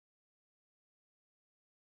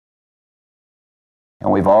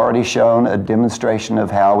And we've already shown a demonstration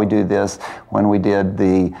of how we do this when we did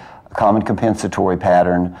the common compensatory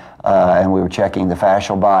pattern, and we were checking the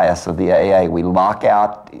fascial bias of the AA. We lock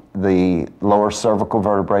out the lower cervical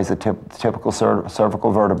vertebrae, the typical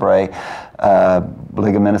cervical vertebrae,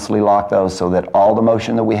 ligaminously lock those so that all the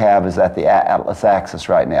motion that we have is at the atlas axis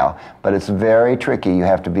right now. But it's very tricky. You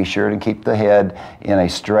have to be sure to keep the head in a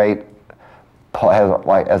straight,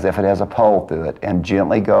 like as if it has a pole through it, and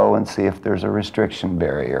gently go and see if there's a restriction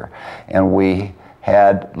barrier. And we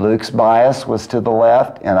had Luke's bias was to the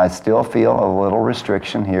left, and I still feel a little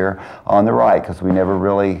restriction here on the right because we never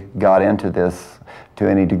really got into this to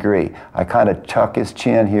any degree. I kind of tuck his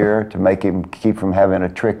chin here to make him keep from having a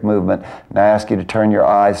trick movement. And I ask you to turn your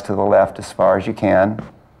eyes to the left as far as you can.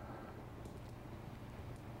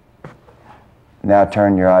 Now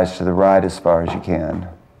turn your eyes to the right as far as you can.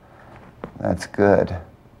 That's good.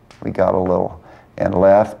 We got a little. And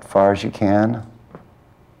left as far as you can.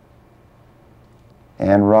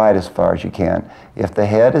 And right as far as you can. If the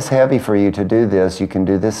head is heavy for you to do this, you can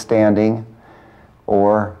do this standing,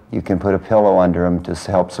 or you can put a pillow under him to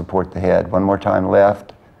help support the head. One more time,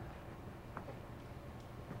 left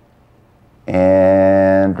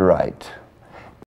and right.